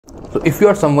So if you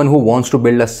are someone who wants to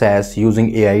build a SaaS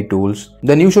using AI tools,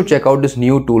 then you should check out this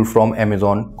new tool from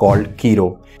Amazon called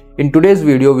Kiro. In today's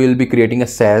video, we will be creating a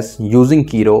SaaS using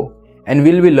Kiro, and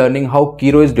we'll be learning how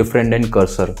Kiro is different than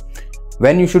Cursor.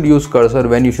 When you should use Cursor,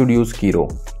 when you should use Kiro.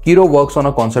 Kiro works on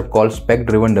a concept called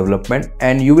spec-driven development,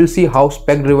 and you will see how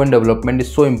spec-driven development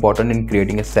is so important in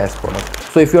creating a SaaS product.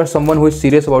 So if you are someone who is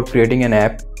serious about creating an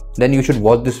app, then you should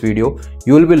watch this video.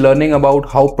 You will be learning about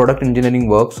how product engineering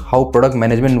works, how product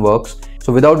management works.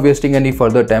 So without wasting any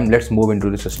further time, let's move into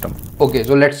the system. Okay,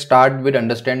 so let's start with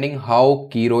understanding how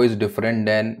Kiro is different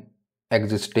than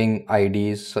existing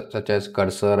IDs such as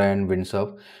Cursor and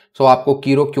Windsurf. So आपको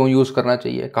Kiro क्यों use करना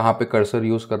चाहिए, कहाँ पे Cursor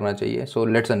use करना चाहिए? So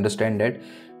let's understand that.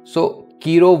 So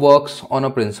Kiro works on a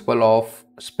principle of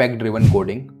spec driven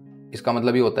coding. इसका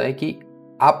मतलब ये होता है कि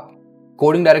आप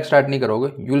कोडिंग डायरेक्ट स्टार्ट नहीं करोगे,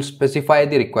 you will specify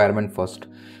the requirement first.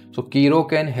 So Kiro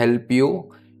can help you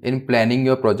in planning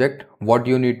your project, what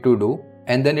you need to do,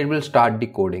 and then it will start the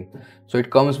coding. So it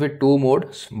comes with two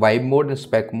modes, vibe mode and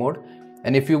spec mode.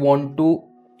 And if you want to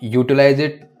utilize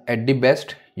it at the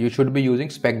best, you should be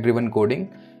using spec driven coding,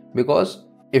 because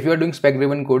if you are doing spec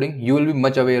driven coding, you will be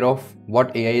much aware of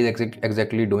what AI is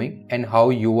exactly doing and how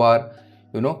you are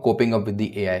coping up with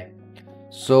the AI.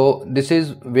 So this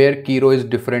is where Kiro is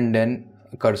different than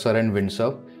Cursor and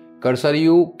Windsurf. Cursor,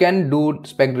 you can do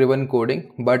spec driven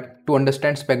coding, but to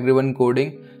understand spec driven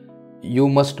coding, you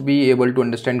must be able to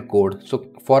understand code. So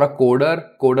for a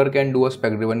coder can do a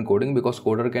spec driven coding, because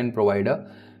coder can provide a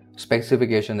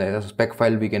specification, a spec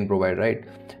file we can provide, right?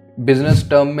 Business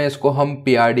term में इसको हम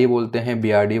PRD बोलते हैं,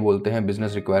 BRD बोलते हैं,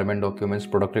 business requirement documents,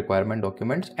 product requirement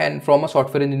documents. And from a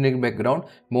software engineering background,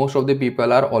 most of the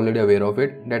people are already aware of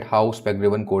it, that how spec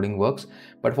driven coding works.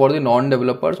 But for the non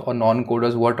developers or non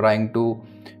coders who are trying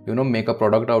to make a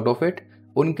product out of it,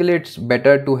 उनके लिए it's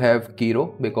better to have Kiro,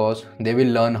 because they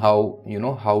will learn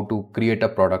how to create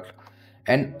a product.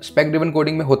 And spec driven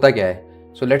coding में होता क्या है?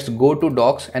 So let's go to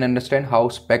docs and understand how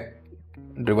spec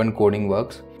driven coding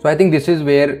works. So I think this is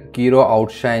where Kiro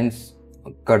outshines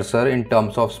Cursor in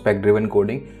terms of spec driven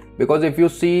coding, because if you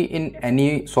see in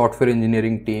any software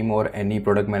engineering team or any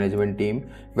product management team,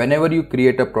 whenever you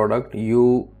create a product,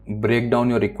 you break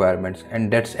down your requirements,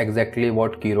 and that's exactly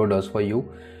what Kiro does for you.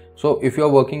 So if you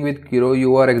are working with Kiro,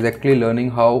 you are exactly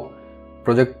learning how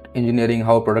project engineering,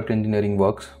 how product engineering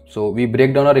works. So we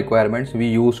break down our requirements, we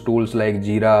use tools like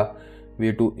Jira, we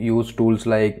use tools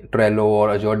like Trello or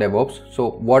Azure DevOps. So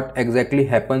what exactly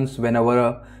happens whenever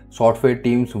a software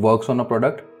teams works on a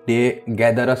product? They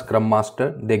gather a scrum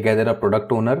master, they gather a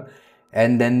product owner,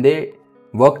 and then they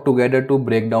work together to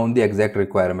break down the exact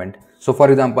requirement. So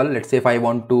for example, let's say if I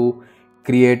want to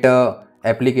create a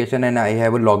application and I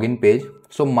have a login page,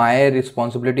 so my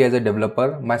responsibility as a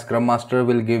developer, my scrum master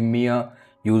will give me a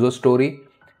user story,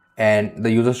 and the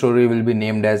user story will be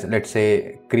named as, let's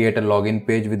say, create a login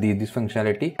page with this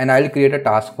functionality, and I'll create a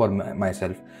task for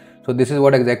myself. So this is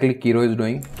what exactly Kiro is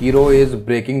doing. Kiro is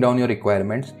breaking down your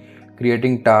requirements,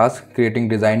 creating tasks, creating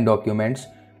design documents,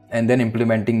 and then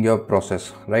implementing your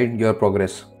process, right? Your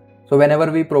progress. So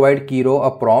whenever we provide Kiro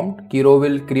a prompt, Kiro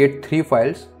will create three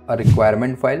files: a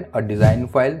requirement file, a design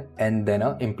file, and then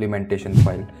a implementation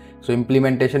file. So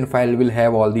implementation file will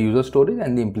have all the user stories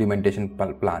and the implementation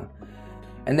plan.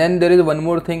 And then there is one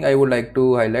more thing I would like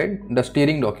to highlight, the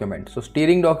steering document. So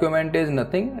steering document is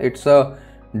nothing, it's a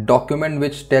document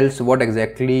which tells what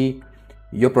exactly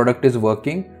your product is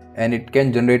working, and it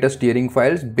can generate a steering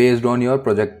files based on your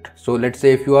project. So let's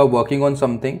say if you are working on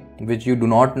something which you do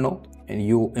not know, and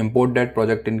you import that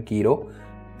project in Kiro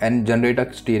and generate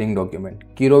a steering document.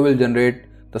 Kiro will generate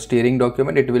the steering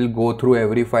document, it will go through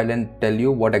every file and tell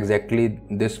you what exactly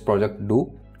this project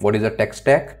do, what is the tech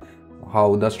stack,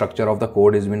 how the structure of the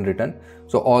code is been written.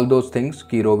 So all those things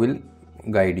Kiro will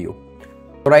guide you.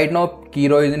 So right now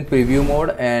Kiro is in preview mode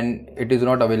and it is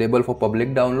not available for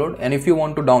public download. And if you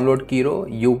want to download Kiro,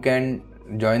 you can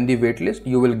join the waitlist.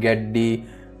 You will get the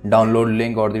download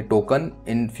link or the token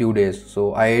in few days.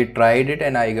 So I tried it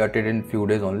and I got it in few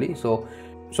days only. So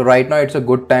right now it's a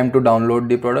good time to download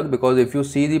the product, because if you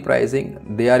see the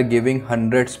pricing, they are giving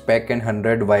 100 spec and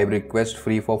 100 vibe requests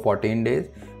free for 14 days.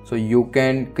 So you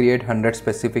can create 100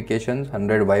 specifications,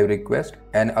 100 vibe requests,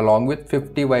 and along with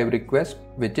 50 vibe requests,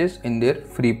 which is in their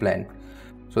free plan.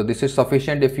 So this is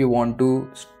sufficient if you want to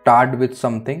start with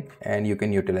something, and you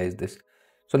can utilize this.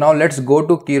 So now let's go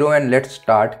to Kiro and let's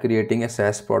start creating a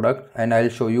SaaS product, and I'll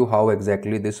show you how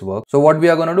exactly this works. So what we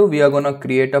are going to do, we are going to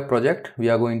create a project. We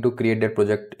are going to create that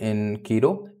project in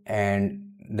Kiro, and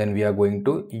then we are going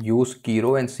to use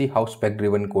Kiro and see how spec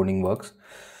driven coding works.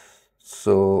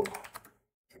 So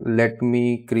let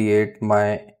me create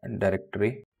my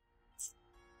directory.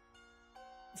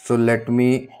 So let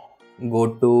me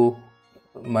go to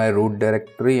my root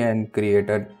directory and create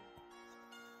a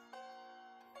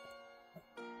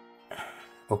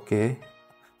okay.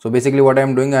 So basically what I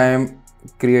am doing, I am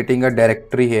creating a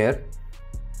directory here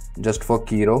just for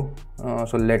Kiro.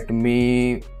 So let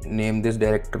me name this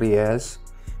directory as,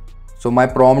 so my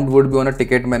prompt would be on a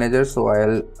ticket manager, so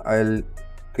I'll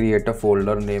create a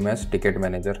folder name as ticket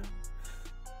manager.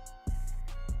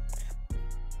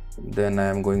 Then I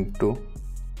am going to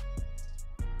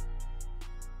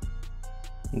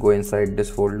go inside this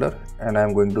folder and I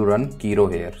am going to run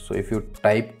Kiro here. So if you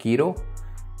type Kiro,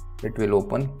 it will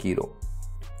open Kiro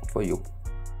for you.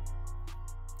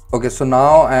 Okay, so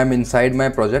now I am inside my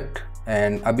project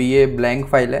and abhi ye blank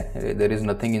file hai, there is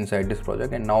nothing inside this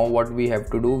project. And now what we have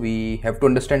to do, we have to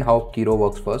understand how Kiro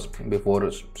works first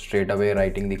before straight away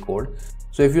writing the code.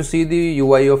 So if you see the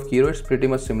UI of Kiro, it's pretty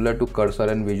much similar to Cursor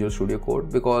and Visual Studio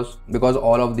Code because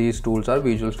all of these tools are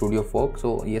Visual Studio fork.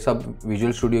 So ये सब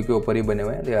Visual Studio के ऊपर ही बने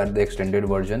हुए हैं. They are the extended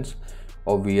versions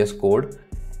of VS Code.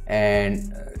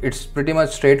 And it's pretty much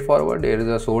straightforward. There is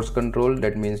a source control,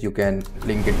 that means you can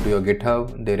link it to your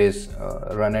GitHub. There is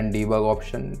run and debug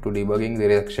option to debugging. There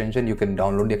is extension, you can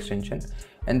download the extension,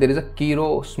 and there is a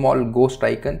Kiro small ghost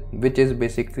icon, which is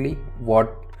basically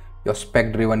what your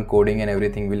spec driven coding and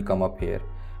everything will come up here.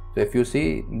 So if you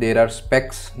see, there are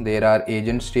specs, there are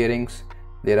agent steerings,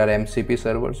 there are MCP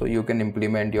servers, so you can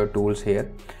implement your tools here.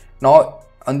 Now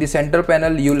on the center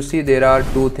panel, you'll see there are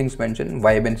two things mentioned,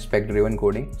 vibe and spec driven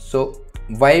coding. So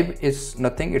vibe is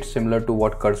nothing, it's similar to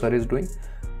what Cursor is doing.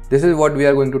 This is what we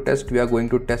are going to test. We are going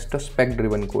to test a spec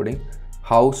driven coding,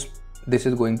 how this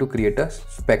is going to create a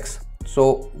specs.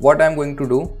 So what I'm going to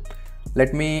do,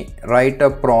 let me write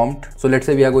a prompt. So let's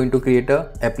say we are going to create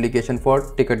a application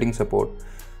for ticketing support.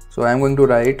 So I'm going to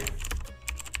write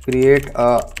create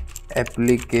a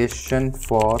application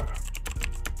for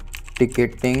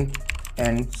ticketing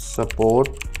and support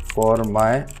for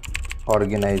my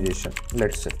organization.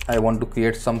 Let's say I want to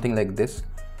create something like this,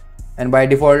 and by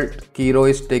default Kiro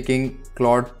is taking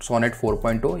Claude Sonnet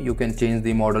 4.0. You can change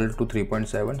the model to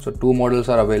 3.7. so two models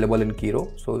are available in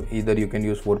Kiro, so either you can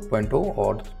use 4.0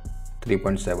 or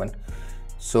 3.7.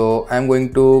 so I'm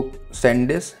going to send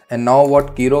this, and now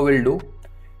what Kiro will do,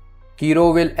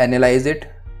 Kiro will analyze it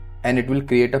and it will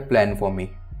create a plan for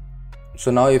me.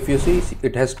 So now if you see,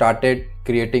 it has started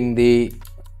creating the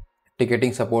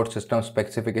ticketing support system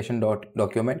specification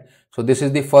document. So this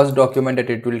is the first document that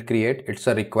it will create. It's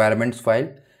a requirements file,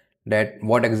 that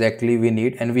what exactly we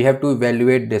need, and we have to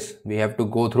evaluate this. We have to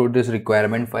go through this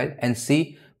requirement file and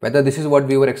see whether this is what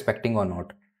we were expecting or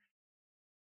not.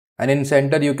 And in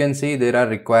center you can see there are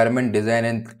requirement, design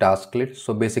and task list.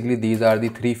 So basically these are the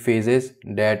three phases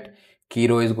that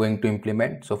Kiro is going to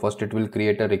implement. So first it will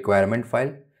create a requirement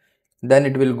file, then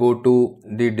it will go to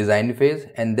the design phase,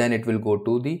 and then it will go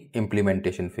to the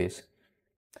implementation phase.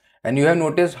 And you have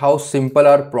noticed how simple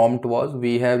our prompt was.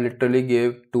 We have literally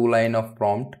gave 2 lines of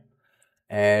prompt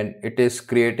and it is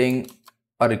creating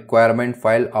a requirement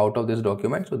file out of this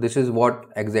document. So this is what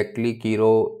exactly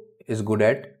Kiro is good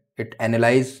at. It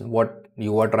analyzes what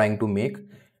you are trying to make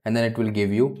and then it will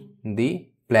give you the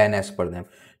plan as per them.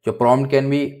 Your prompt can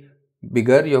be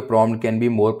bigger, your prompt can be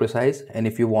more precise, and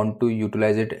if you want to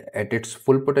utilize it at its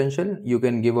full potential, you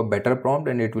can give a better prompt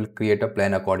and it will create a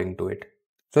plan according to it.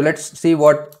 So let's see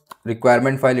what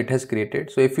requirement file it has created.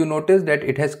 So if you notice that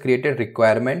it has created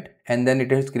requirement and then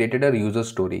it has created a user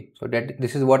story. So that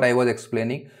this is what I was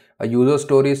explaining. A user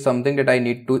story is something that I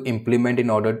need to implement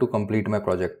in order to complete my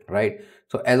project, right?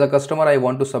 So as a customer, I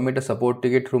want to submit a support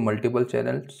ticket through multiple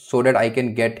channels so that I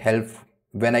can get help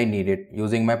when I need it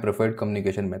using my preferred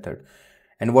communication method.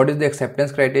 And what is the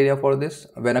acceptance criteria for this?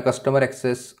 When a customer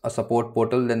accesses a support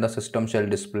portal, then the system shall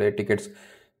display tickets.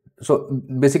 So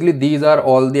basically these are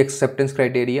all the acceptance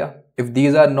criteria. If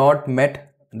these are not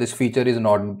met, this feature is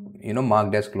not,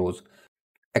 marked as closed.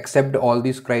 Accept all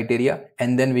these criteria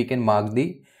and then we can mark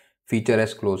the feature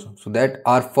as closed, so that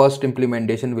our first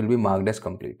implementation will be marked as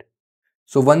complete.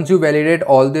 So once you validate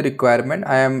all the requirement,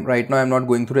 right now I'm not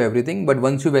going through everything, but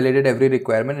once you validate every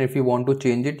requirement, if you want to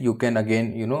change it, you can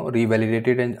again, revalidate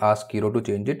it and ask Kiro to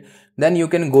change it. Then you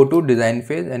can go to design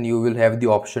phase and you will have the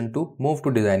option to move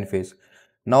to design phase.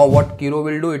 Now what Kiro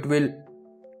will do, it will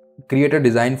create a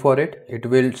design for it. It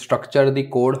will structure the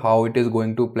code, how it is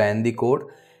going to plan the code,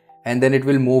 and then it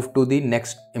will move to the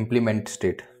next implement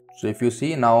state. So if you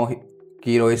see now,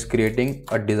 Kiro is creating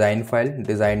a design file,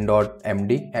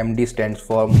 design.md. MD stands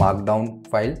for markdown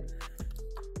file.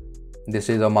 This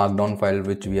is a markdown file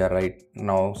which we are right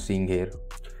now seeing here.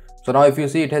 So now if you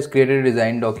see, it has created a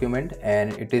design document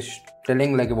and it is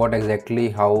telling like what exactly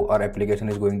how our application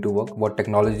is going to work, what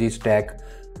technology stack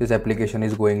this application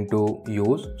is going to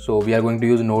use. So we are going to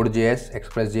use Node.js,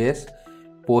 Express.js,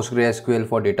 PostgreSQL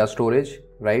for data storage,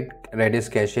 right?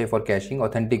 Redis cache for caching,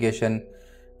 authentication,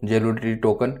 JWT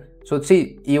token. So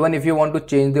see, even if you want to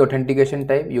change the authentication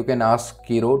type, you can ask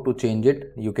Kiro to change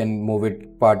it. You can move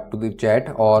it part to the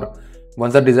chat, or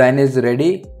once the design is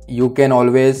ready, you can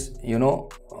always,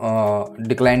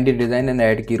 decline the design and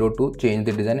add Kiro to change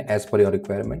the design as per your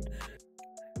requirement.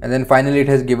 And then finally it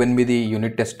has given me the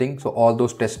unit testing. So all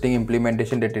those testing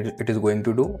implementation that it is going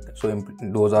to do, so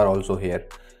those are also here.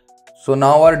 So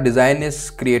now our design is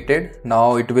created.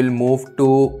 Now it will move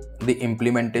to the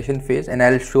implementation phase, and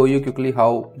I'll show you quickly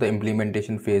how the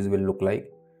implementation phase will look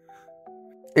like.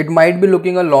 It might be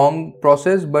looking a long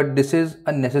process, but this is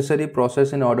a necessary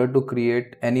process in order to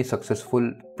create any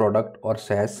successful product or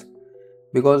SaaS,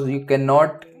 because you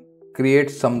cannot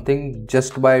create something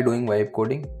just by doing vibe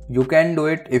coding. You can do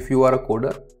it if you are a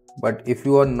coder, but if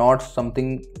you are not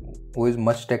something who is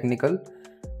much technical,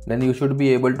 then you should be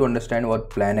able to understand what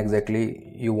plan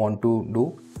exactly you want to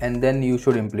do, and then you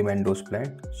should implement those plans.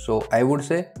 So I would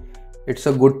say it's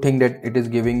a good thing that it is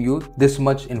giving you this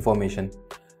much information.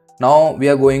 Now we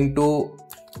are going to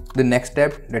the next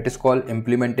step, that is called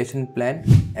implementation plan,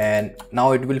 and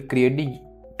now it will create the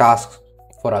tasks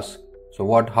for us.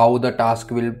 So how the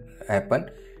task will happen,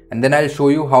 and then I'll show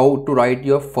you how to write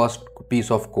your first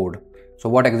piece of code. So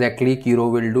what exactly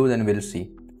Kiro will do, then we'll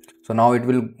see. So now it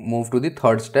will move to the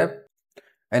third step,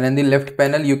 and in the left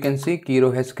panel you can see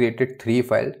Kiro has created 3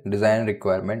 files: design,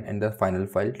 requirement, and the final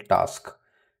file, task.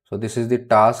 So this is the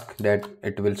task that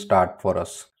it will start for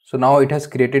us. So now it has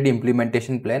created the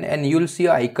implementation plan, and you'll see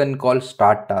an icon called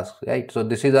start task, right? So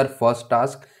this is our first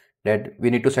task, that we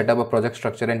need to set up a project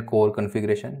structure and core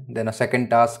configuration. Then a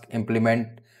second task,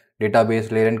 implement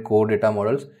database layer and core data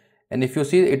models. And if you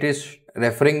see, it is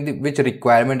referring which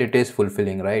requirement it is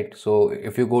fulfilling, right? So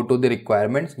if you go to the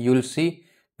requirements, you'll see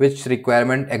which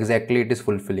requirement exactly it is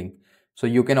fulfilling. So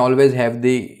you can always have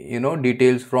the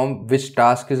details from which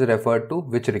task is referred to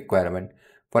which requirement.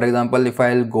 For example, if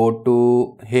I'll go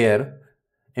to here,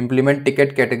 implement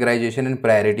ticket categorization and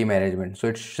priority management. So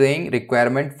it's saying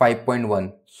requirement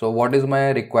 5.1. So what is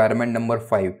my requirement number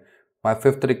 5? My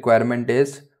fifth requirement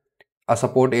is a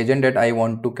support agent that I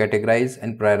want to categorize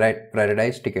and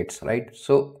prioritize tickets, right?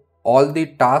 So all the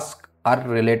tasks are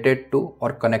related to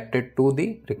or connected to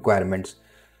the requirements.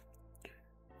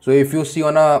 So if you see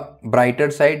on a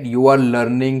brighter side, you are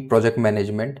learning project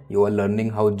management. You are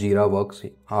learning how Jira works,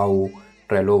 how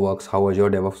Trello works, how Azure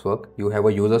DevOps work. You have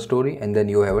a user story, and then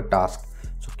you have a task.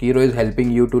 So Kiro is helping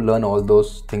you to learn all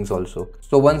those things also.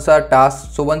 So once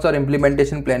our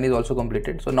implementation plan is also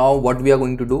completed, so now what we are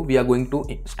going to do, we are going to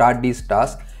start these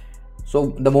tasks.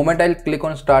 So the moment I'll click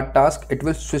on start task, it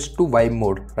will switch to vibe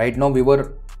mode. Right now we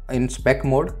were in spec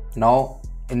mode. Now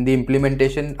in the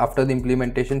implementation, after the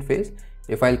implementation phase,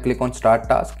 if I'll click on start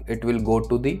task, it will go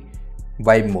to the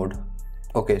vibe mode.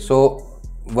 Okay, so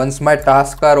once my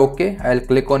tasks are okay, I'll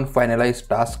click on finalize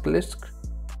task list,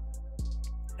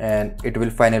 and it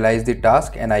will finalize the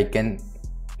task, and I can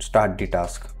start the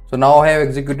task. So now I have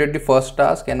executed the first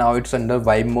task, and now it's under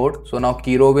vibe mode. So now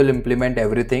Kiro will implement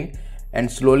everything,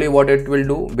 and slowly what it will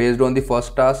do, based on the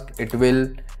first task, it will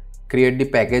create the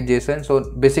package JSON.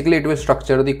 So basically it will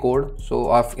structure the code.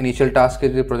 So our initial task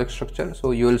is the project structure.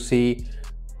 So you will see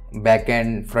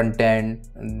backend, front end,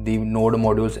 the node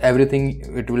modules, everything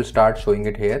it will start showing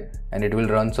it here, and it will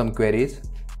run some queries.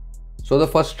 So the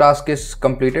first task is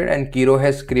completed, and Kiro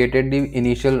has created the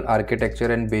initial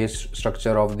architecture and base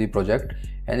structure of the project.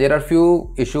 And there are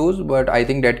few issues, but I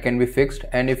think that can be fixed.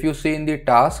 And if you see in the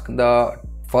task, the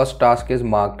first task is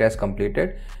marked as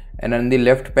completed, and on the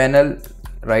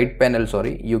right panel,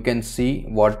 you can see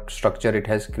what structure it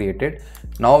has created.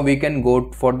 Now we can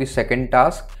go for the second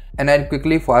task, and I'll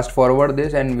quickly fast forward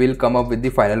this, and we'll come up with the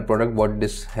final product what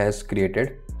this has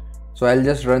created. So I'll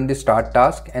just run the start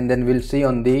task, and then we'll see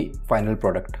on the final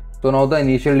product. So now the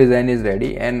initial design is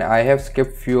ready, and I have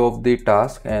skipped few of the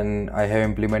tasks, and I have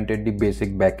implemented the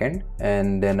basic backend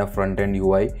and then a front end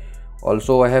UI.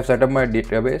 Also I have set up my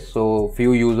database, so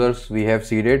few users we have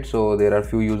seeded, so there are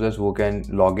few users who can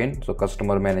log in, so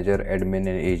customer manager, admin,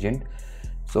 and agent.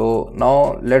 So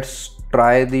now let's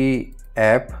try the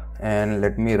app, and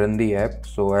let me run the app.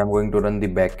 So I am going to run the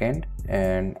backend,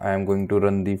 and I am going to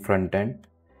run the front end.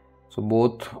 So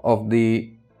both of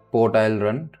the port I'll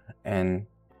run, and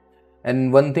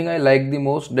one thing I like the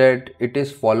most, that it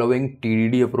is following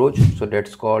TDD approach. So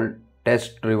that's called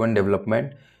test driven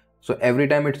development. So every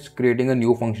time it's creating a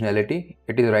new functionality,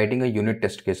 it is writing a unit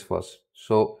test case first.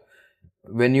 So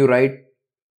when you write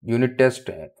unit test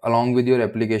along with your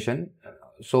application,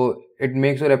 so it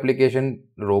makes your application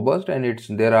robust, and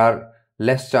there are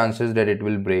less chances that it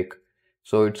will break.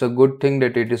 So it's a good thing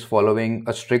that it is following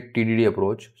a strict TDD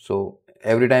approach. So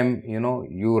every time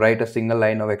you write a single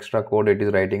line of extra code, it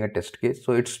is writing a test case.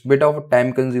 So it's bit of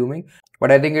time consuming,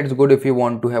 but I think it's good if you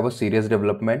want to have a serious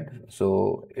development.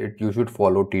 So you should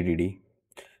follow TDD.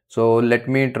 So let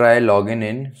me try login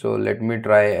in. So let me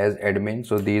try as admin.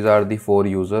 So these are the 4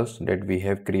 users that we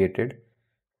have created.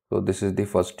 So this is the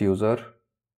first user,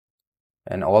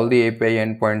 and all the API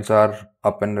endpoints are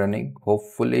up and running.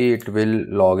 Hopefully it will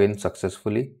log in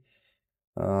successfully.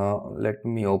 Let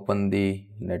me open the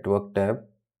network tab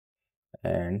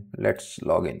and let's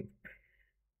log in.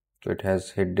 So it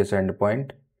has hit this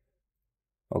endpoint.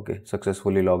 Okay,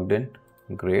 successfully logged in.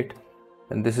 Great.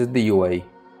 And this is the UI.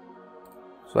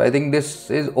 So I think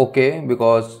this is okay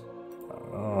because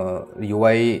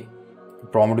UI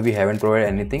prompt we haven't provided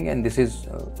anything, and this is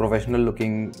professional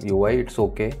looking UI. It's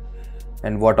okay.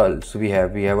 And what else we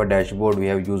have? We have a dashboard, we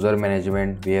have user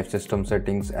management, we have system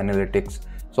settings, analytics.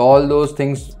 So all those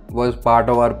things was part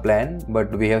of our plan,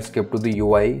 but we have skipped to the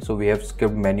UI. So we have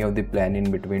skipped many of the plan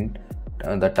in between,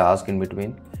 the task in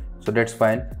between. So that's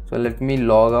fine. So let me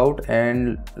log out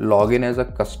and log in as a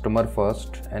customer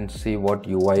first and see what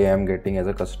UI I am getting as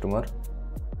a customer.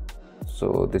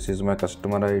 So this is my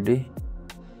customer ID,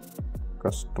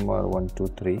 customer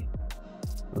 123,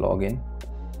 login.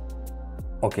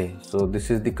 Okay, so this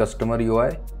is the customer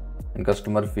UI, and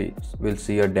customer will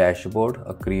see a dashboard,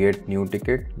 a create new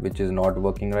ticket, which is not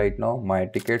working right now, my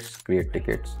tickets, create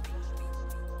tickets.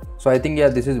 So I think, yeah,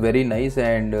 this is very nice,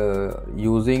 and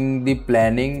using the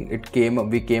planning,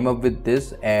 we came up with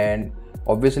this, and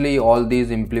obviously all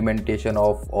these implementation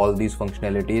of all these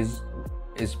functionalities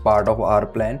is part of our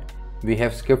plan. We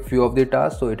have skipped few of the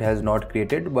tasks, so it has not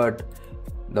created, but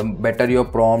the better your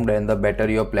prompt and the better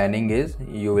your planning is,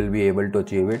 you will be able to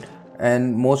achieve it.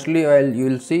 And mostly you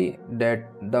will see that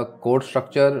the code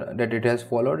structure that it has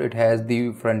followed, it has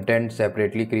the front end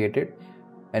separately created,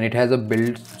 and it has a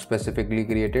build specifically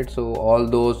created. So all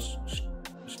those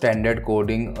standard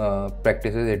coding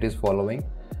practices it is following.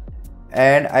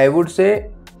 And I would say,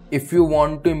 if you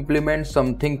want to implement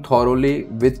something thoroughly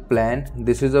with plan,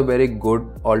 this is a very good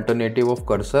alternative of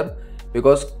Cursor,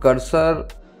 because Cursor,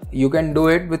 you can do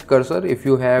it with Cursor if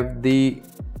you have the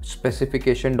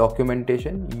specification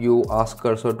documentation. You ask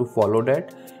Cursor to follow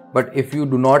that. But if you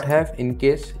do not have, in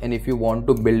case, and if you want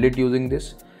to build it using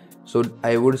this, so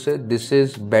I would say this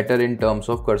is better in terms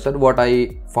of Cursor. What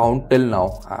I found till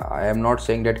now, I am not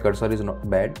saying that Cursor is not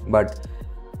bad, but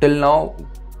till now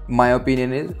my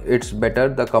opinion is it's better.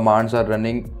 The commands are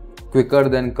running quicker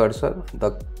than Cursor.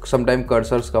 Sometimes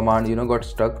Cursor's command got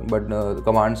stuck, but the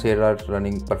commands here are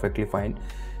running perfectly fine.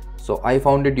 So I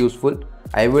found it useful.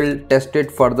 I will test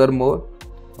it furthermore,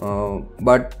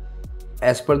 but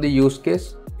as per the use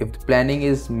case, if the planning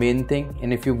is main thing,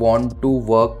 and if you want to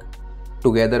work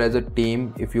together as a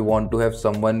team, if you want to have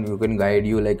someone who can guide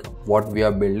you like what we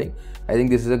are building, I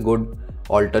think this is a good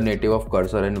alternative of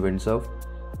Cursor and Windsurf.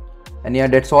 And yeah,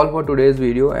 that's all for today's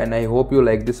video, and I hope you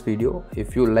like this video.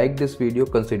 If you like this video,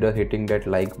 consider hitting that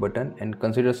like button and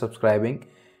consider subscribing,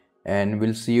 and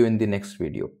we'll see you in the next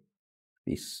video.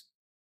 Peace.